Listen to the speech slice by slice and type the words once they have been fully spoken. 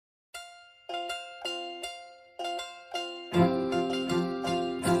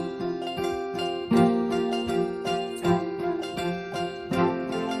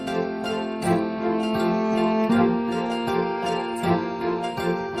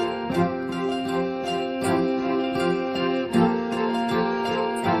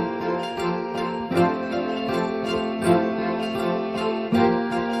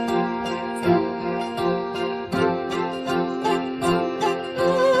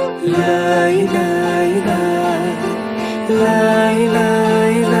लाई लाई लाई लाई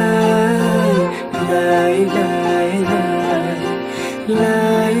लाई लाई लाई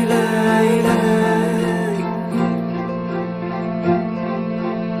लाई लाई लाई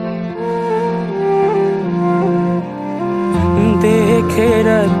देखेर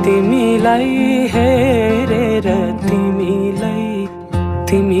तिमीलाई हेरेर तिमीलाई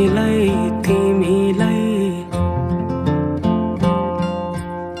तिमीलाई तिमीलाई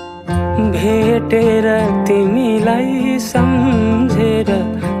भेटेर तिमीलाई सम्झेर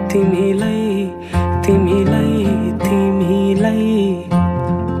तिमीलाई तिमीलाई तिमीलाई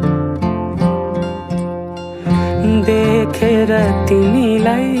देखेर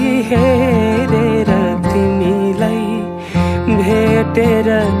तिमीलाई हेरेर तिमीलाई भेटेर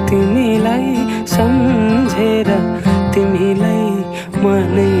तिमीलाई सम्झेर तिमीलाई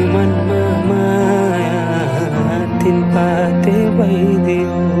मनै मनमा माया तिन पाते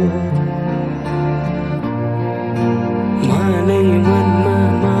भइदियो मनै मनमा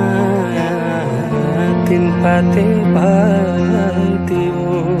माया तिन पाते भइदियो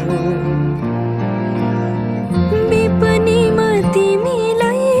विपनीमा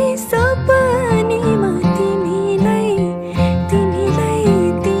तिमीलाई सपनीमा तिमीलाई तिमीलाई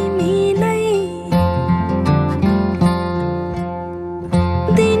तिमीलाई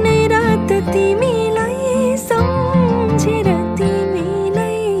दिन रात तिमीलाई सम्झेर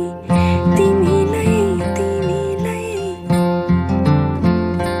तिमीलाई तिमीलाई तिमीलाई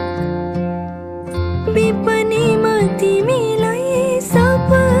विपनीमा तिमीलाई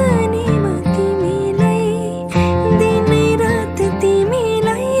सपनीमा तिमीलाई दिन रात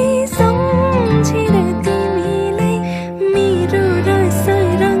तिमीलाई सम्झेर तिमीलाई मेरो रस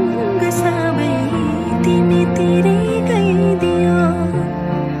रङ्ग सबै तिमीतिरै गइदियो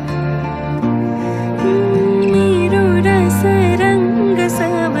मेरो रस रङ्ग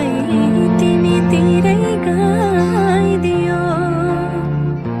सबै तिमीतिरै गइदियो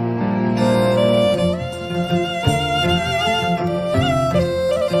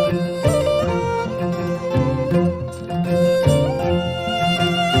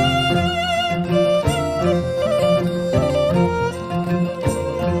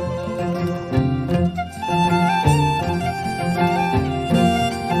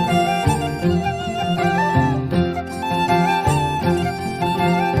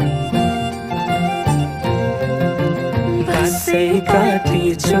बसै काटी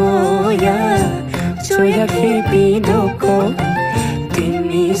चोया चोया खेपी ढोको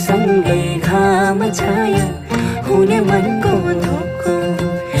तिमीसँगै घाम छाया हुने मनको धोको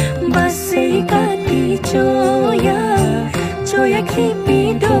बसै काटी चोया चोया खेपी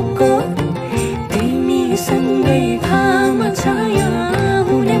ढोको तिमीसँगै घाम छाया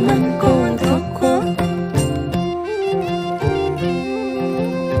हुने मनको धोको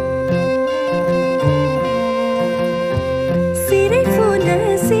सिरै फुल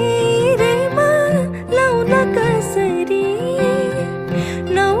सिरैमा लाउन कसरी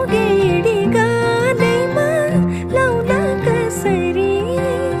नौगेडी गालैमा लाउन कसरी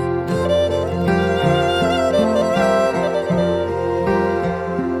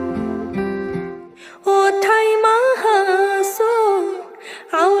ओठैमा हाँसो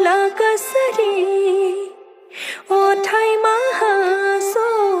आउला कसरी ओठैमा हाँसो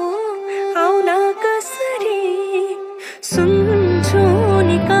आउला कसरी सुन्छु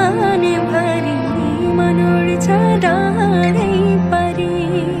नि काने भरि मन उड्छ डाँडै परी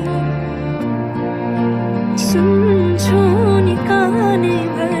सुन्छु नि काने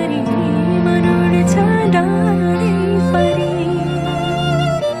भरि मन उड्छ डाँडै परी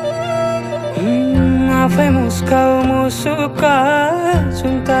आफै मुस्काउ मुसुका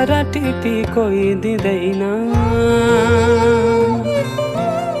सुन्तरा टिपी कोही दिँदैन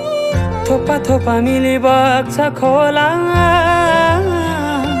थोपा थोपा मिली बग्छ खोला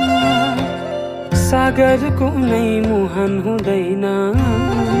सागर कुनै मुहान हुँदैन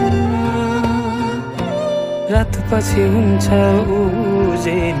रातपछि हुन्छ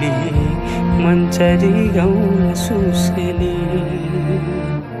उजेली मन्चरी गाउँ सुसेली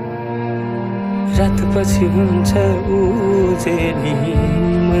रातपछि हुन्छ उजेली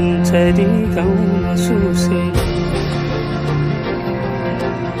मन्चरी गाउँ सुसेली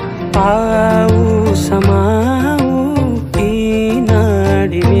आऊ समाऊ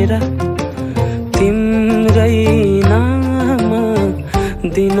नाडी मेरा तिम्रै नाम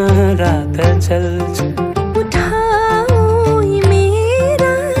दिन रात चल्छ उठाऊ यी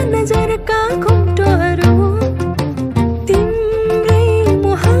मेरा नजरका घुम्टोहरू तिम्रै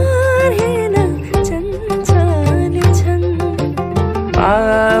मुहार हेर्न चञ्चल छन्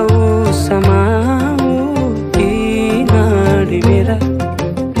आऊ समाऊ नाडी मेरा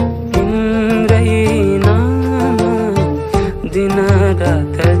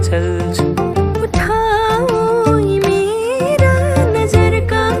चल्छु उठाऊ यी मेरा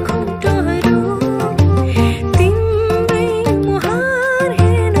नजरका घुम्टोहरू तिम्रै मुहार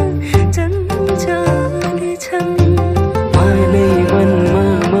हेर्न चञ्चल छन् मानै मनमा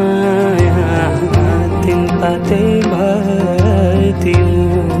माया तिन पातै भर्दियो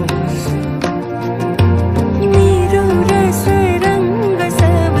मेरो रस रङ्ग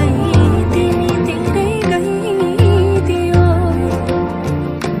सबै तिमीतिरै गइदियो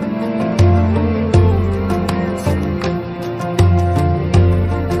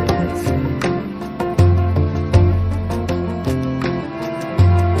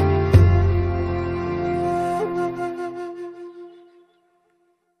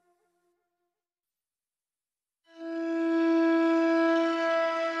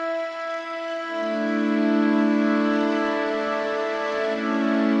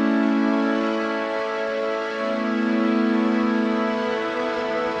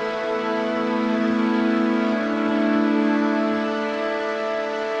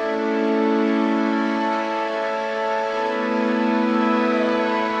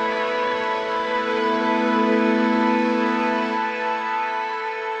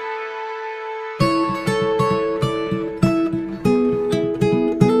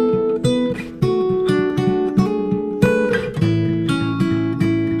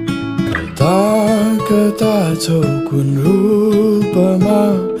कता छौ कुन रूपमा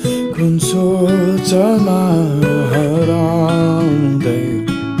कुन सोचमा हराउँदै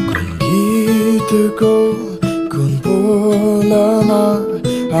कुन गीतको कुन बोलमा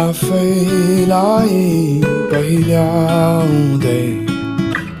आफैलाई पहिल्याउँदै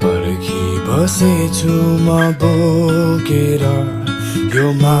पर्खी बसेछु म बोकेर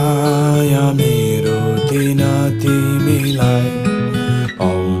यो माया मेरो दिन तिमीलाई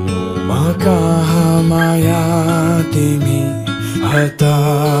कहाँ माया तिमी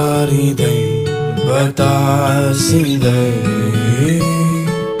हतारिँदै बतासिँदै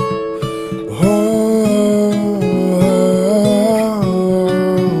हो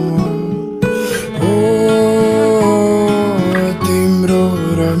तिम्रो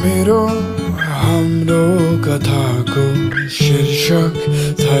र मेरो हाम्रो कथाको शीर्षक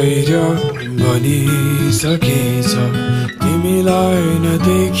धैर्य बनिसकेछ तिमीलाई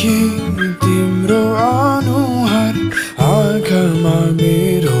नदेखि तिम्रो अनुहार आँखामा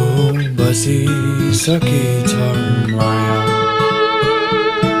मेरो बसिसकेछ माया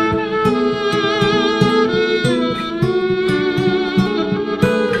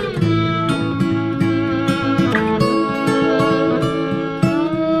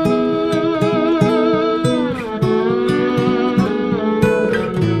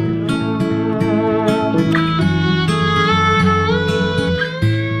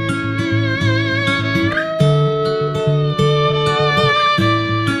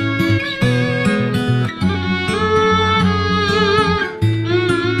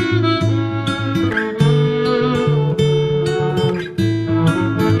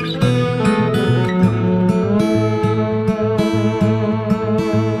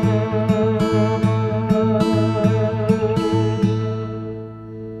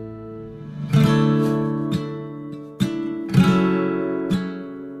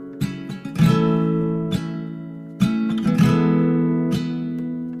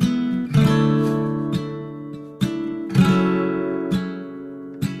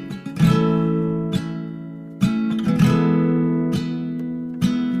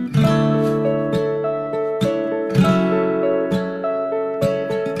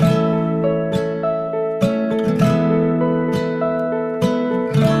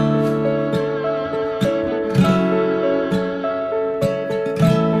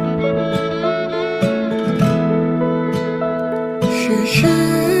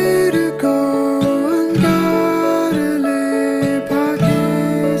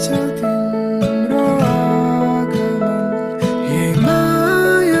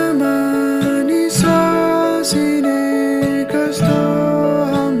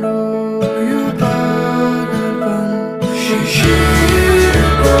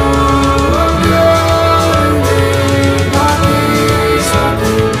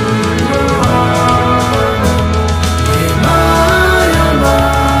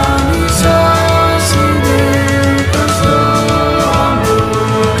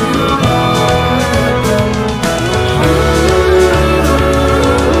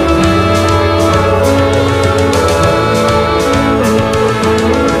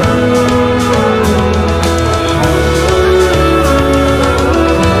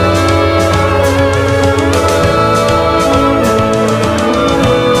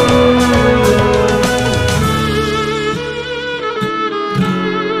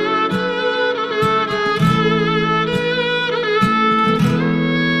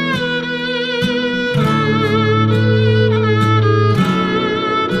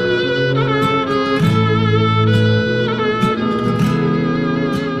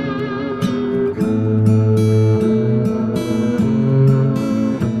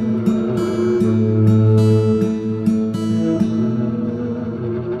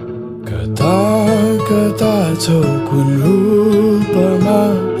कता कता छौ कुन रूपमा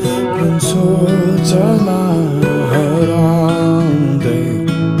कुन सोचमा हराउँदै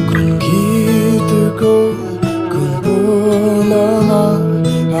कुन गीतको कुन बोलमा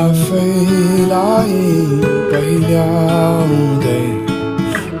आफैलाई पहिल्याउँदै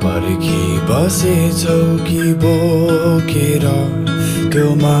पर्खी बसेछौ कि बोकेर त्यो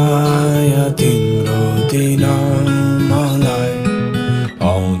माया तिम्रो दिन मलाई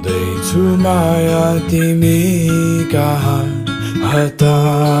आउँदैछु माया तिमी कहाँ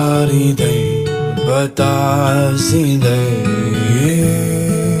हतारिँदै बतासिँदै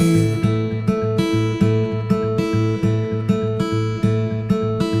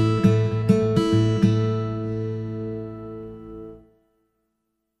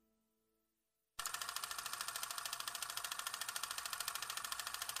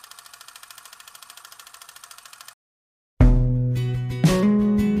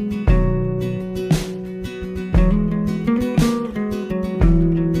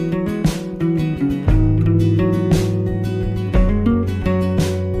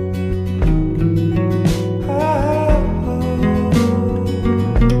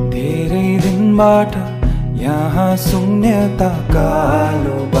यहाँ शून्यता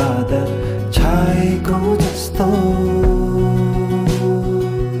कालो बादल छाएको जस्तो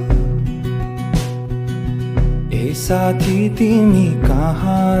ए साथी तिमी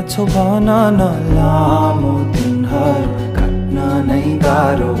कहाँ छौ भन न लामो दिनहरू काट्न नै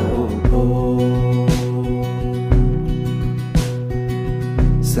गाह्रो हो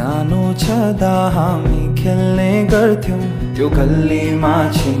सानो छँदा हामी खेल्ने गर्थ्यौं त्यो गल्लीमा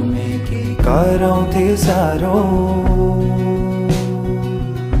छिमेकी कराउँथे साह्रो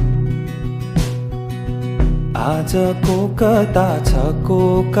आजको कता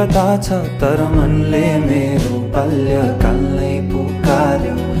छ तर मनले मेरो बाल्यकाललाई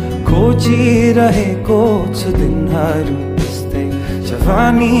पुकार्यो खोजिरहेको छु दिनहरू त्यस्तै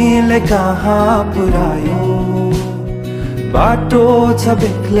जवानीले कहाँ पुर्यायो बाटो छ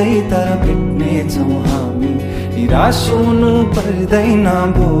बेग्लै तर भेट्नेछौँ हामी निराश हुनु पर्दैन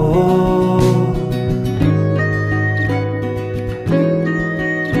भो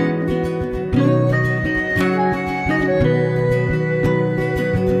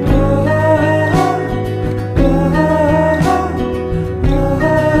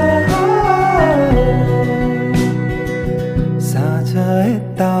साँझ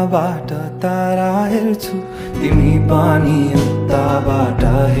यताबाट तारा हेर्छु तिमी पनि उताबाट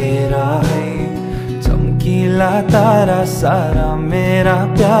हेर है चम्किला तारा सारा मेरा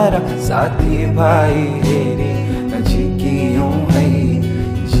प्यारा साथी भाइ हेरी नजिकियौं है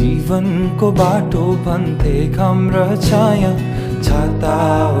जीवनको बाटो भन्थे घाम र छाया छाता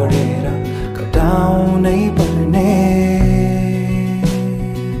ओढेर कटाउनै पर्ने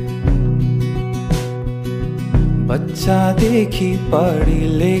बच्चादेखि पढी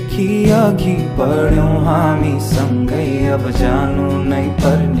लेखी अघि बढ्यौं हामी सँगै अब जानु नै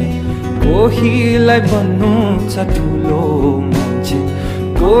पर्ने कोहीलाई भन्नु छ ठुलो मान्छे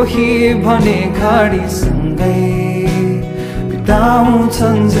कोही भने गाडी सँगै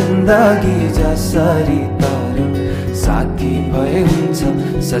बिताउँछन् जिन्दगी जसरी तर साथी भए हुन्छ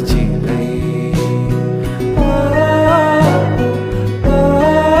सजिलै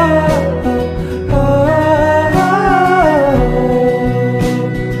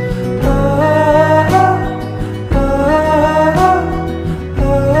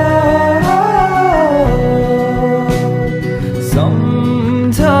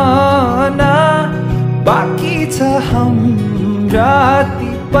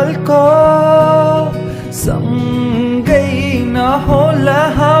राती पलको सँगै नहोला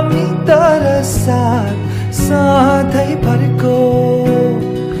हामी तर साथ सधैँ भरको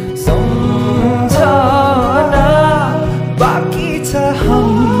सम्झना बाँकी छ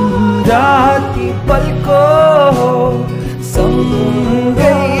राती पलको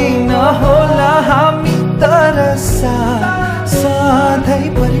सँगै नहोला हामी तर साथ सधैँ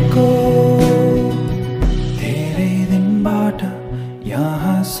भरको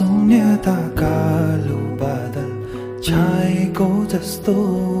यहाँ शून्यता कालो बादल छाएको जस्तो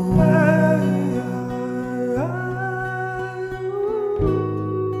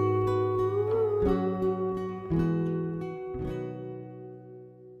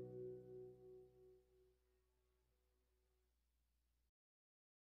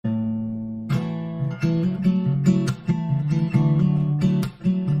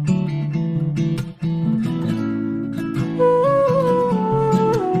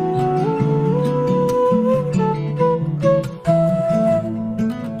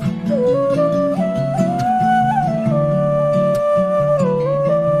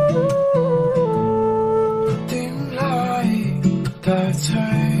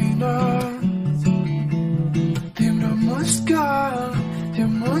छैन तिम्रो मुस्कान त्यो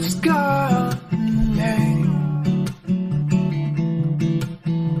मुस्कानले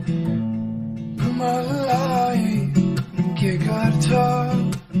मलाई के गर्छ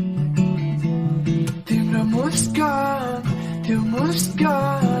तिम्रो मुस्कान त्यो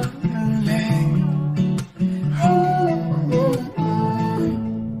मुस्कानले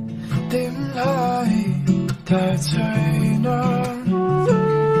तिमीलाई थाहा छैन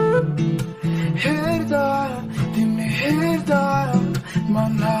हेर्दा तिमीले हेर्दा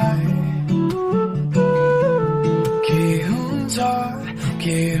मलाई के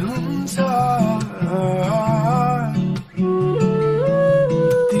हुन्छ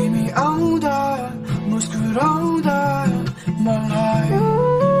तिमी आउँदा मुस्कुराउँदा मलाई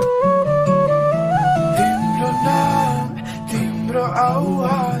तिम्रो नाम तिम्रो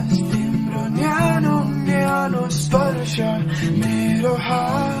आवाज तिम्रो न्यानो न्यानो स्पर्श मेरो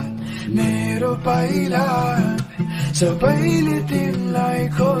हात मेरो पाइला सबैले तिमीलाई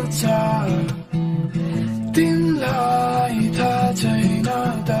खोज्छ तिमीलाई थाहा छैन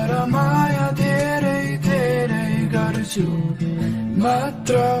तर माया धेरै धेरै गर्छु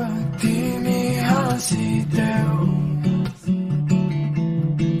मात्र तिमी हाँसिदेऊ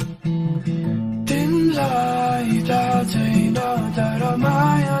तिमीलाई थाहा छैन तर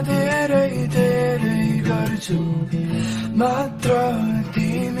माया धेरै धेरै गर्छु मात्र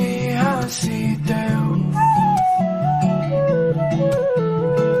तिमी हाँसिदेऊ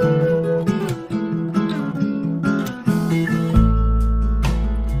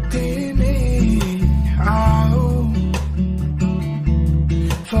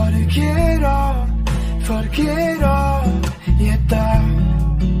फर्केर यता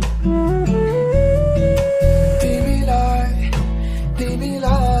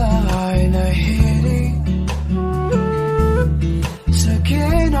तिमीलाई नहेरी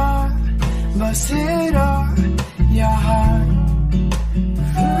सकेन बसेर यहाँ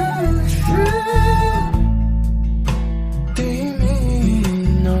तिमी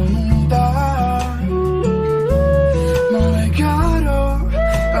नहुँदा मलाई गाह्रो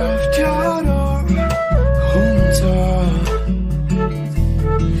अप्ठ्यारो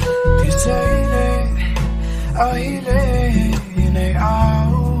त्यसैले अहिले नै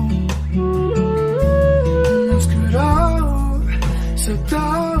आऊ मुस्कुराऊ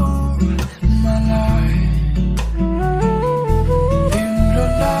सताऊ मलाई तिम्रो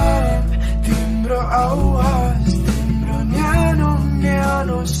नाम तिम्रो आवाज तिम्रो न्यानो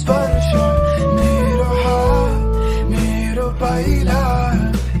न्यानो स्पर्श मेरो हात मेरो पाइला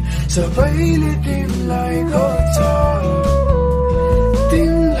सबैले तिमीलाई खोज्छ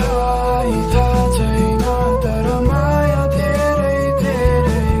तिमीलाई थाहा छैन तर माया धेरै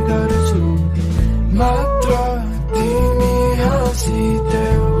धेरै गर्छु मात्र तिमी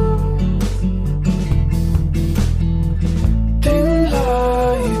हाँसिदेऊ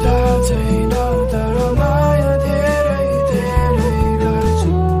तिमीलाई थाहा छैन तर माया धेरै धेरै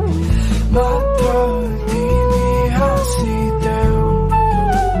गर्छु मात्र तिमी हाँसिदेऊ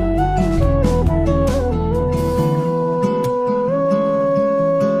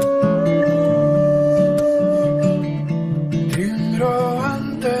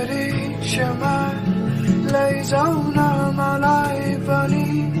लैजाऊ न मलाई पनि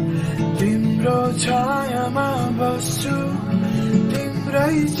तिम्रो छायामा बस्छु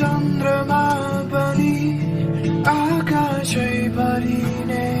तिम्रै चन्द्रमा पनि आकाशै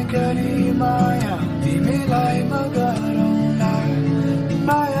भरिने गरी माया तिमीलाई म गरौँला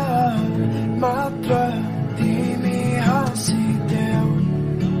माया मात्र तिमी हाँसिदेऊ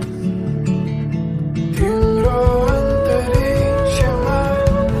तिम्रो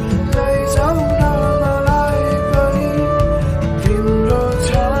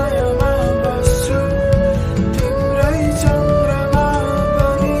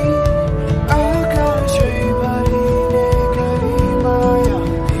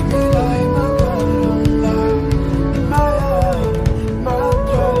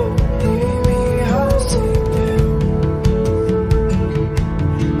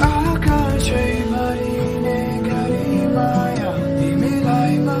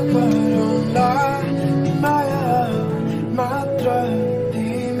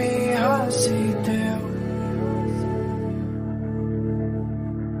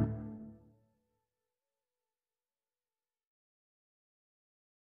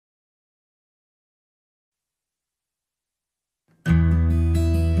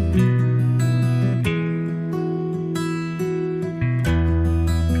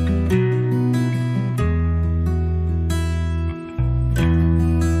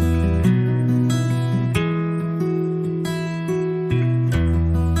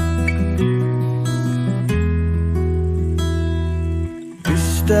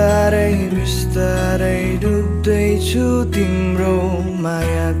बिस्तारै डुब्दैछु तिम्रो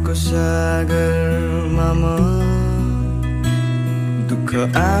मायाको सागरमा म दुःख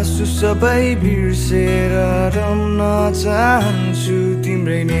आँसु सबै बिर्सेर रम्न चाहन्छु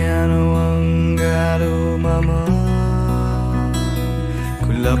तिम्रै न्यानो अङ्गालोमा म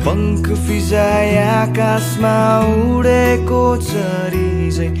खुल्ला पङ्ख फिजाए आकाशमा उडेको चरी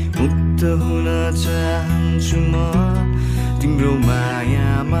झै मुक्त हुन चाहन्छु म तिम्रो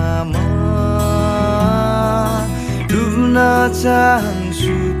मायामा म डुब्न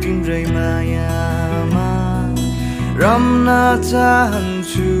चाहन्छु तिम्रै मायामा रम्न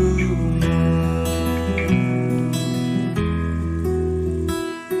चाहन्छु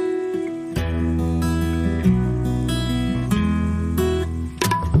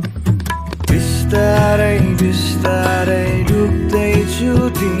बिस्तारै बिस्तारै डुब्दैछु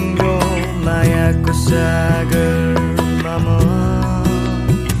तिम्रो मायाको सागरमा म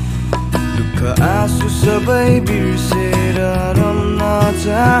दुःख आँसु सबै बिर्सेर रम्न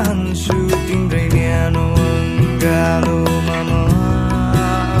चाहन्छु तिम्रै न्यानो अङ्गालोमा म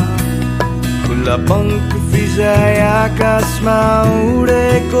खुल्ला पङ्ख फिजाए आकाशमा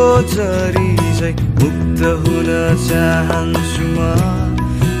उडेको चरी झै मुक्त हुन चाहन्छु म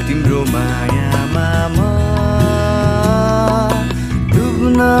तिम्रो मायामा म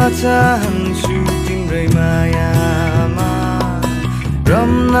डुब्न चाहन्छु तिम्रै मायामा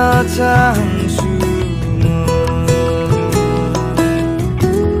रम्न चाहन्छु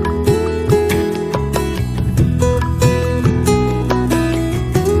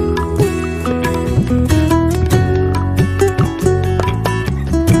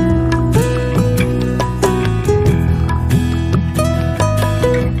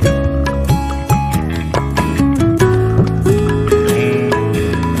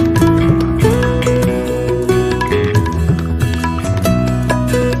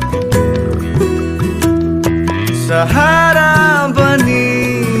सहारा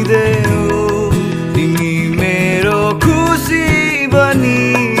बनिदेऊ तिमी मेरो खुसी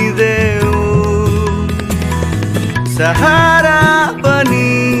बनिदेऊ सहारा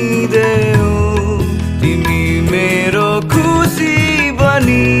बनिदेऊ तिमी मेरो खुसी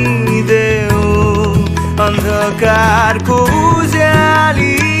बनिदेऊ अन्धकारको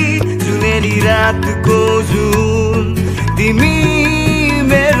उज्याली जुनेली रातको जुन तिमी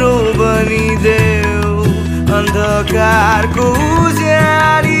मेरो बनिदेऊ अन्धकारको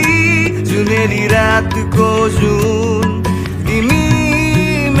उज्याली जुनेली रातको जुन तिमी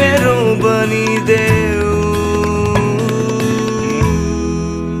मेरो बनिदेऊ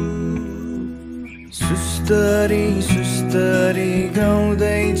सुस्तरी सुस्तरी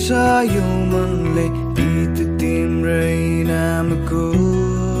गाउँदैछ यो मनले गीत तिम्रै नामको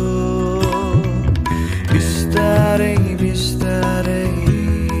बिस्तारै बिस्तारै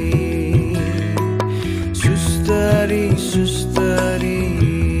सुस्तरी सुस्तरी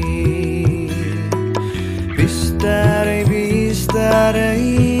बिस्तारै बिस्तारै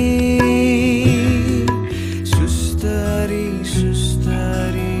सुस्तरी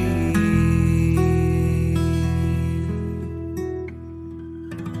सुस्तरी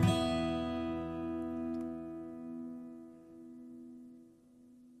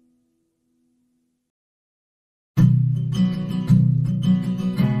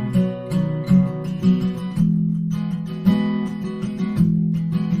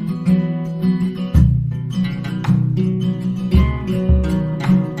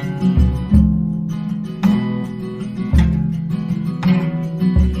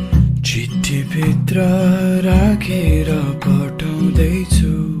भित्र राखेर पठाउँदैछु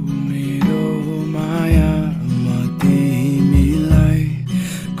मेरो माया म तिमीलाई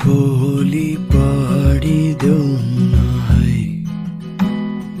खोली पढिदेऊ न है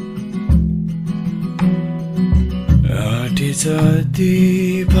आँटे जति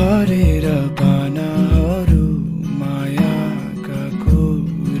भरेर पानाहरू मायाका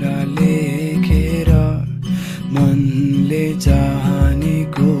कुरा लेखेर मनले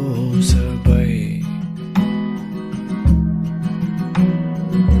चाहनेको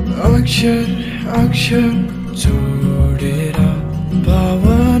अक्षर अक्षर जोडेर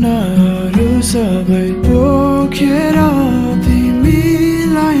भावनाहरू सबै पोखेर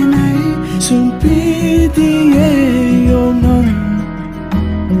तिमीलाई नै सुम्पिदिए यो मन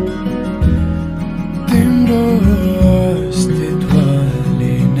तिम्रो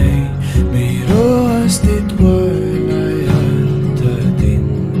अस्तित्वले नै मेरो अस्तित्वलाई अन्त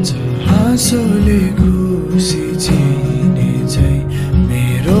दिन्छ हाँसोले खुसी चिने झै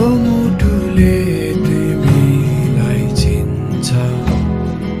मेरो मुटुले तिमीलाई चिन्छ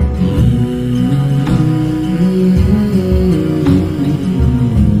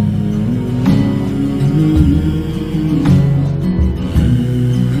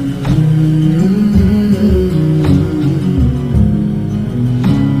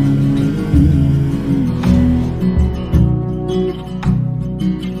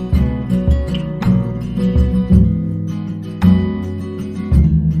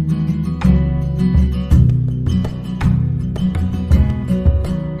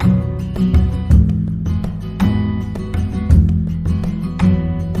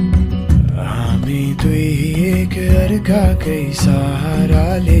एकै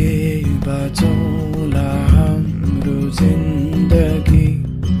सहाराले बाँचौँला हाम्रो जिन्दगी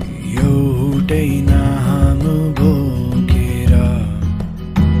एउटै नाम बोकेर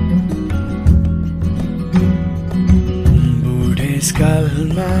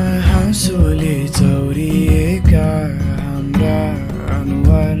बुढेसकालमा हाँसोले चौरिएका हाम्रा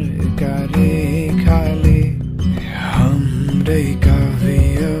अनुहारका रेखाले हाम्रै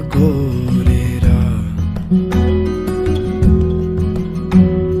काव्य गोरेर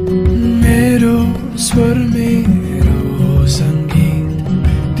मेरो स्वर मेरो सङ्गीत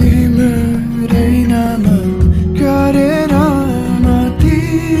तिम्रै नाम गरेर म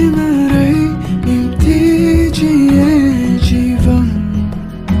तिम्रै निम्ति जिए जीवन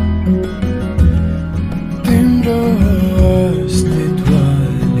तिम्रो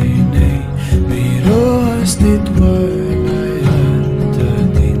अस्तित्वले नै मेरो अस्तित्वलाई अर्थ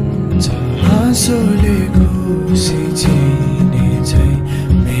दिन्छ हाँसोले खुसी चिने झै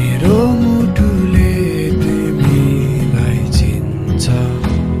मेरो मुटुले तिमीलाई चिन्छ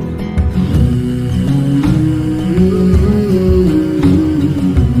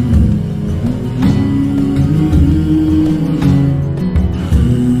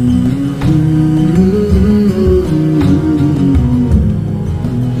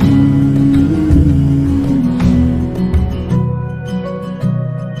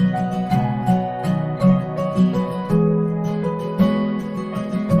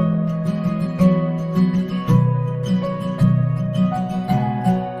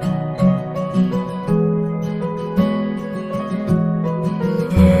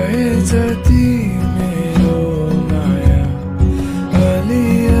जति मेरो माया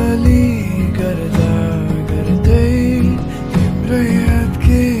अलिअलि गर्दा गर्दै तिम्रै हात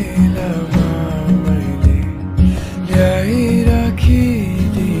केलामा मैले ल्याइराखिदिए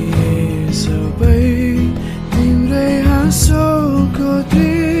सबै तिम्रै हाँसोको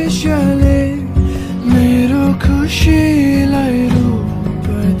दृश्यले मेरो खुसीलाई रूप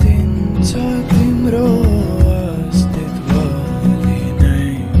दिन्छ तिम्रो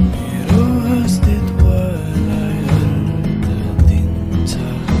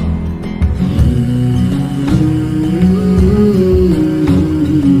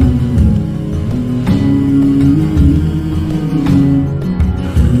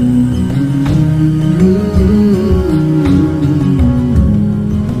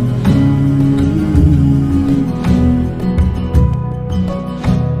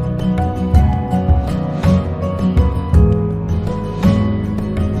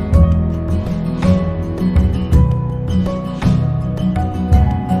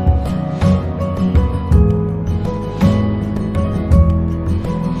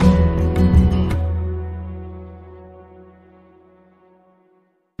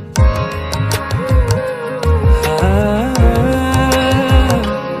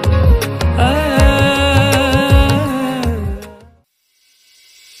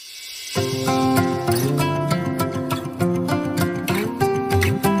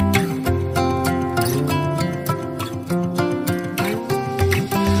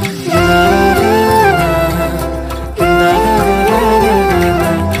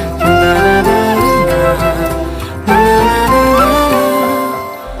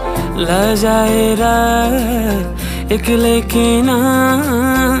लजाएर एक्लै किन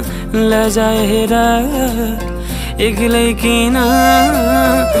लजाएर एक्लै किन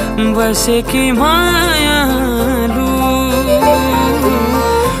बसेकी मायालु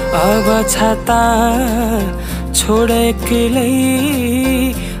अब छाता छोड एक्लै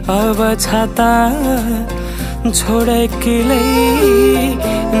अब छाता छोड एक्लै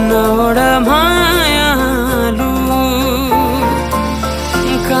नौड मायालु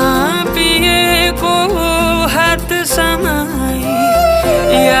काँपिएको हात समाई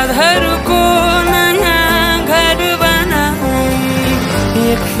यादहरूको नयाँ घर बनाई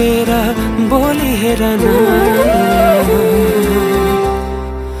एक फेर बोली हेर न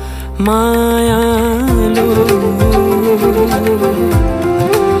मायालु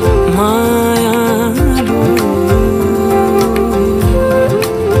मायालु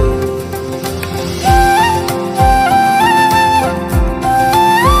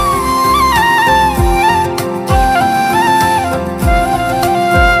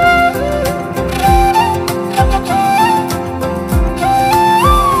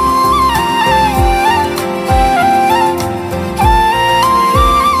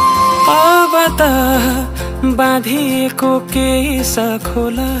बाँधिएको केस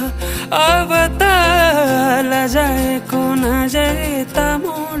खोला अब त लजाएको नजाए त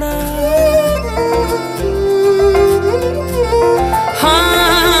मोडा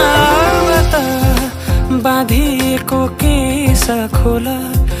अब त बाँधिएको केस खोला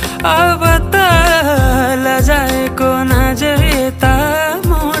अब त लजाएको नजर यता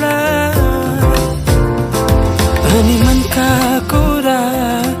मोडा अनि मनका कुरा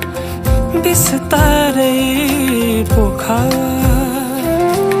बिस्तारै पोखा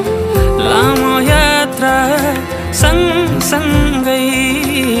लामो यात्रा सँगसँगै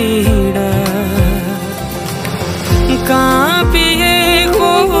काँपिएको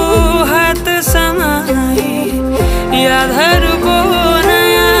हात समाई यादहरूको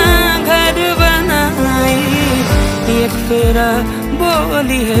नयाँ घर बनाई एक फेरा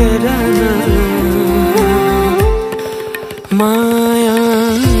बोली हेर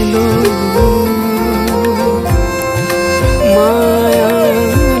मायालु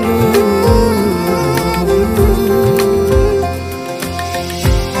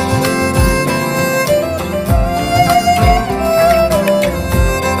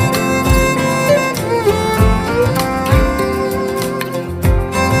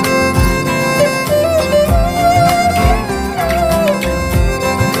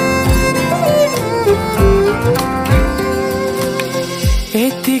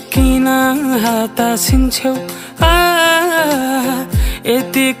आतासिन्छौ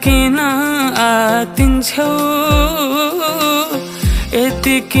यति किन आतिन्छौ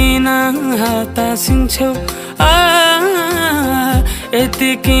यति किन आतासिन्छौ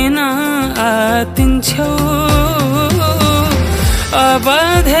यति किन आतिन्छौ अब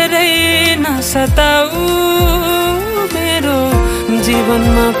धेरै नसताऊ मेरो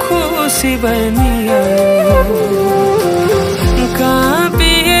जीवनमा खुसी बनियो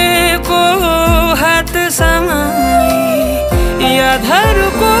काँपिएको हात समाई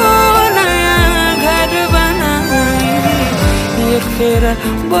यादहरूको नयाँ घर बनाई एक फेरा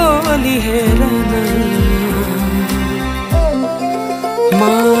बोली हेर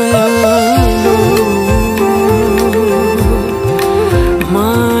मायालु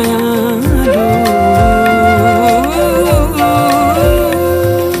मायालु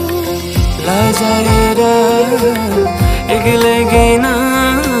लजाएर एक्लै किन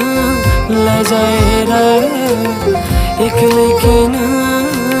लजाएर एक्लै किन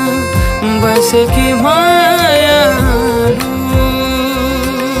बसेकी मायालु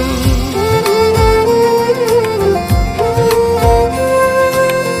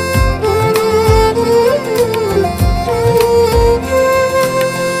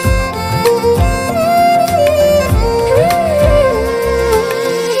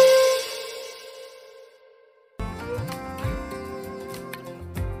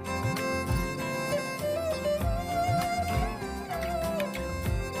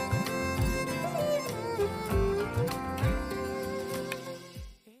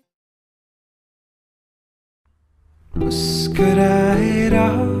मुस्कुराएर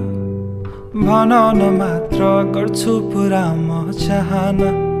भन न मात्र गर्छु पुरा म चाहना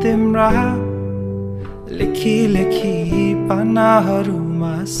तिम्रा लेखी लेखी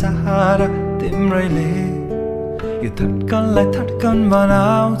पानाहरूमा सहारा तिम्रैले यो धड्कनलाई धड्कन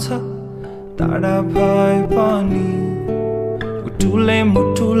बनाउँछ टाढा भए पनि मुटुले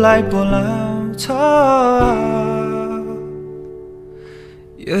मुटुलाई बोलाउँछ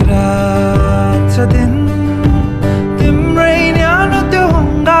यो रात र दिन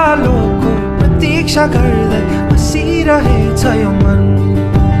प्रतीक्षा गर्दै बसिरहेछ यो मन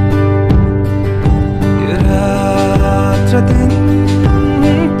यो रात र दिन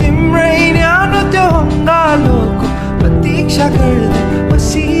तिम्रै न्यानो त्यो हङ्गालोको प्रतीक्षा गर्दै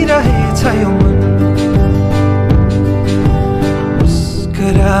बसिरहेछ यो मन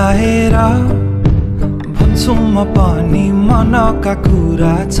मुस्कुराएर भन्छु म पनि मनका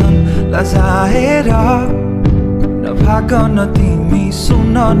कुरा छन् लजाएर भाग न तिमी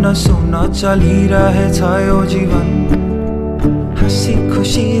सुन न सुन चलिरहेछ यो जीवन हाँसी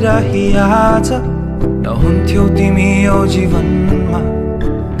खुसी रही आज नहुन्थ्यौ तिमी यो जीवनमा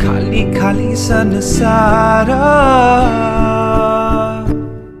खाली खाली संसार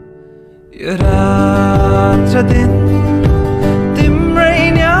यो रात र दिन तिम्रै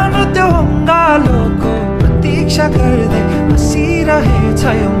न्यानो त्यो हङ्गालोको प्रतीक्षा गर्दै बसिरहेछ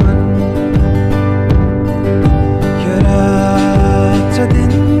यो मन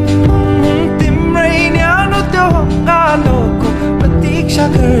दिन तिम्रै न्यानो त्यो हङ्गालोको प्रतीक्षा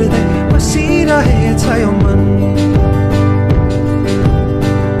गर्दै बसिरहेछ यो मन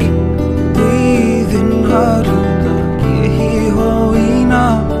दुई दिनहरू त केही होइन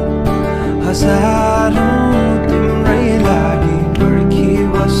हजारौँ तिम्रै लागि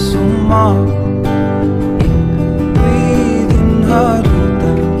पर्खिबस्छु म दुई दिनहरू त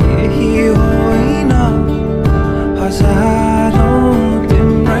केही होइन हजारौँ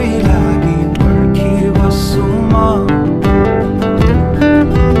तिम्रै लागि पर्खिबस्छु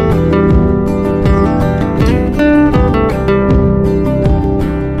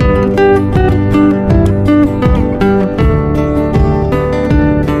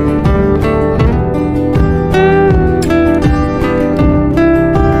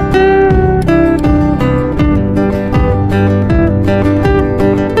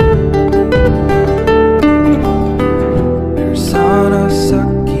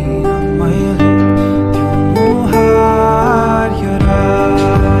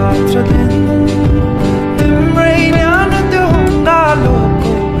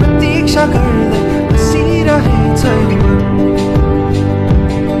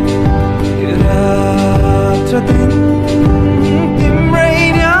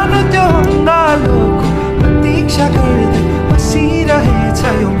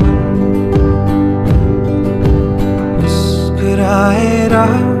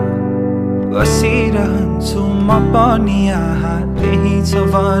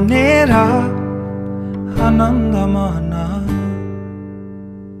भनेर आनन्द मना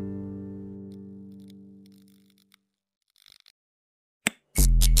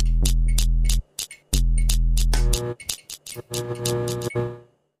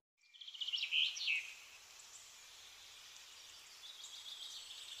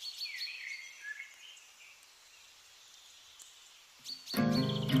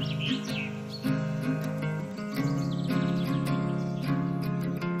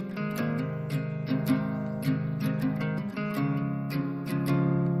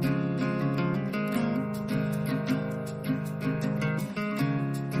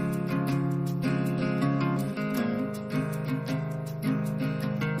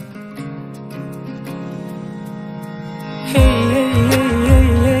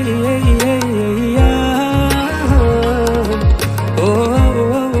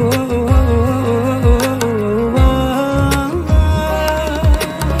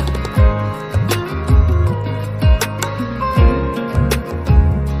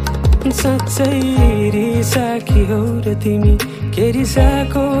साँच्चै रिसाकी हौ र तिमी के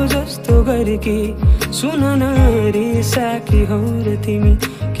रिसाको जस्तो गरेकी सुन न रिसाकी हौ र तिमी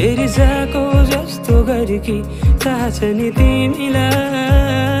के रिसाको जस्तो गरेकी थाहा छ नि तिमीलाई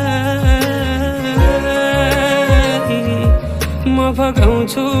म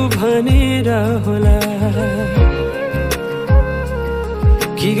फकाउँछु भनेर होला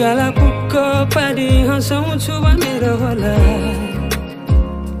कि गाला पुक्क पारी हँसाउँछु भनेर होला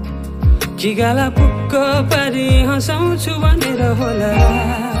कि गाला पुक्क पारी हँसाउँछु भनेर होला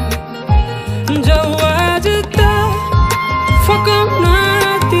जाऊ आज त फकाउन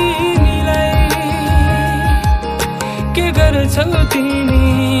तिमीलाई के गर्छौ तिमी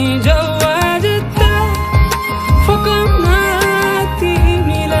जाऊ आज त फकाउन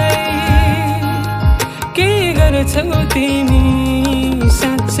तिमीलाई के गर्छौ तिमी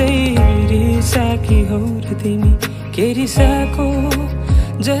साँच्चै रिसाकी हौ र तिमी के रिसाको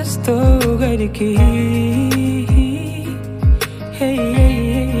जस्तो गरेकी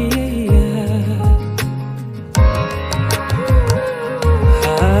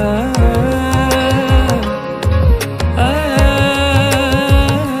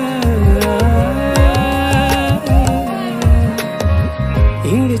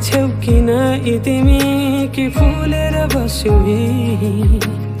हिँड्छौ किन तिमी कि फुलेर बस्यौ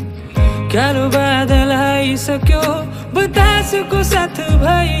कालो बादल आइसक्यो बतासको साथ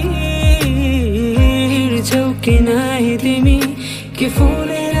भई हिँड्छौ किन तिमी कि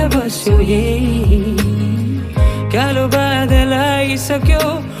फुलेर बस्यौ कालो बादल आइसक्यो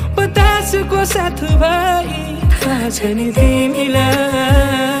बतासको साथ भई थाहा छ नि तिमीलाई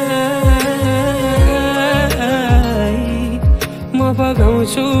म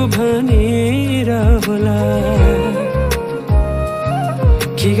पकाउँछु भनेर होला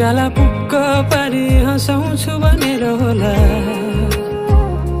कि गाला पुक्क पारी हँसाउँछु भनेर होला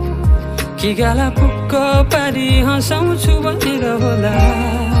कि गाला पुक्क पारी हँसाउँछु भनेर होला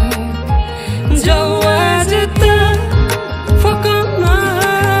जाऊ आज त फकाउन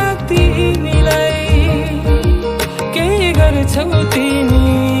तिमीलाई के गर्छौ तिमी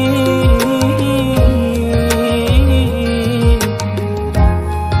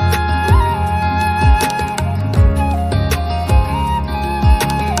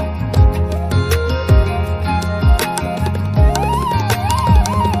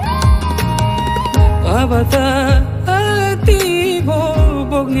अब त अति भो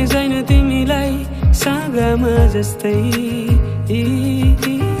बोक्ने छैन तिमीलाई सागामा जस्तै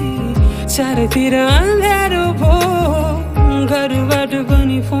चारैतिर अँध्यारो भो घरबाट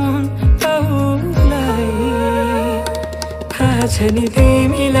पनि फोन आउलाई थाहा छ नि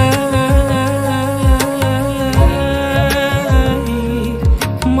तिमीलाई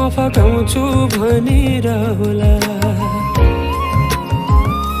म फकाउँछु भनेर होला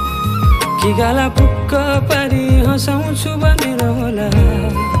कि गाला पुक्क पारी हँसाउँछु भनेर होला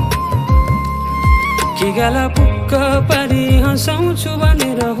कि गाला पुक्क पारी हँसाउँछु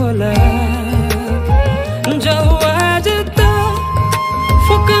भनेर होला जाऊ आज त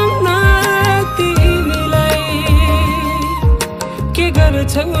फकाउन तिमीलाई के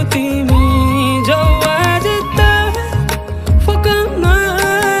गर्छौ तिमी जाऊ आज त फकाउन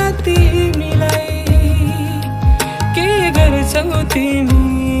तिमीलाई के गर्छौ तिमी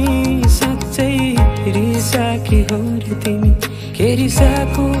रिसाकी हौ र तिमी के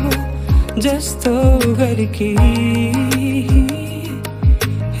रिसाको जस्तो गरेकी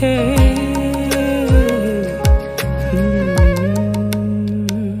हे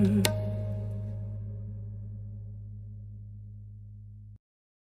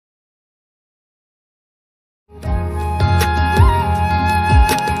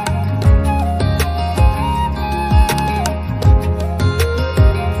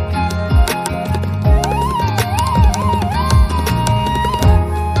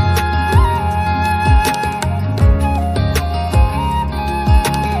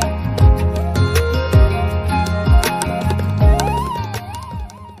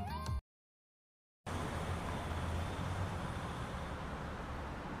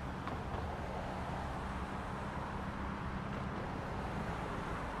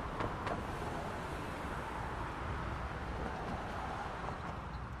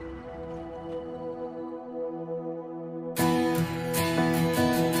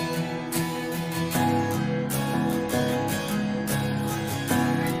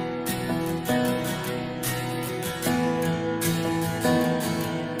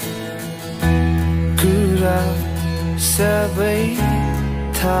सबै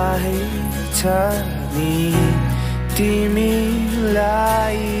थाहै छ नि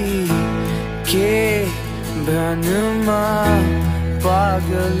तिमीलाई के भनुमा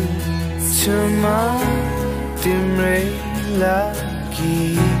पागल छु म तिम्रै लागि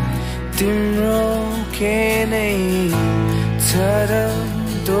तिम्रो के नै छ र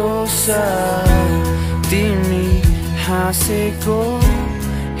दोष तिमी हाँसेको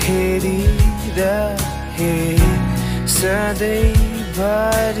हेरिरहे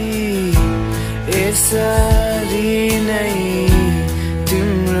सधैँभरि यसरी नै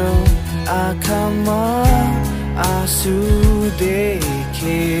तिम्रो आँखामा आँसु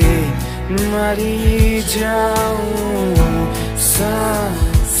देखे मरिजाऊँ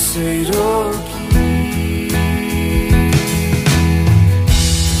सासै रोकी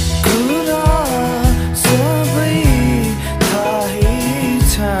कुरा सबै थाहै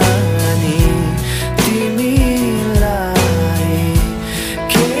छ नि तिमीलाई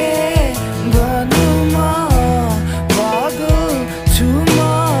के भनुमा पागल छु म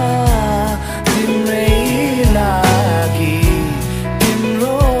तिम्रै लागि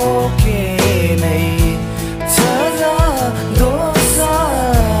तिम्रो के नै छ र दोष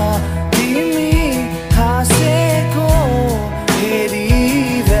तिमी हाँसेको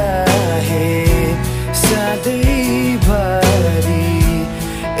हेरिरहे सधैँभरि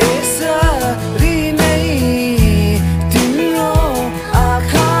यसरी नै तिम्रो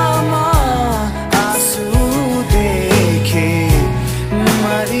आँखामा आँसु देखे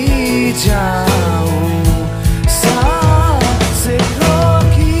मरिजाऊँ सासै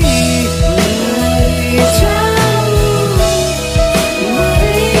रोकी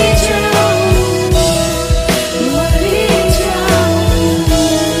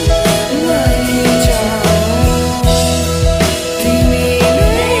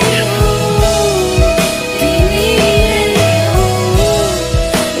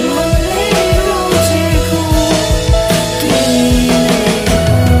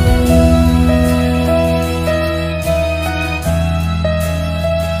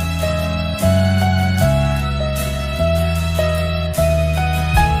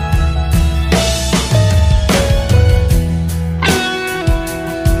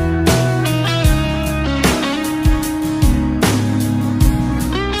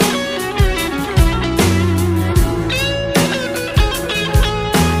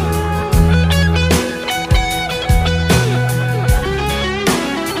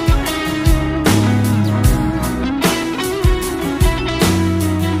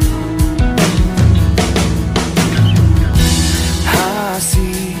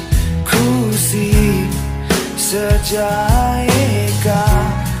सजाएका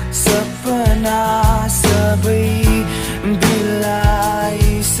सपना सबै बिलाइसके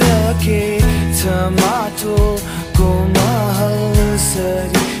छ माटोको महल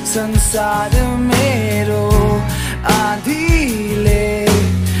सरी संसार मेरो आँधीले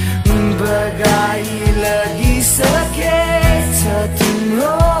बगाई लगिसके छ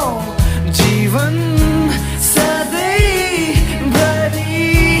तिम्रो जीवन सधैँभरि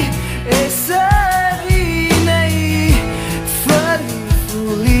यसरी नै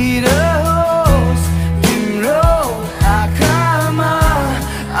फुलिरहोस् तिम्रो आँखामा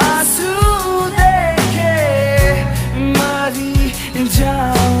आँसु देखे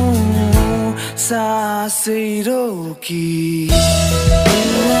मरिजाऊँ सासै रोकी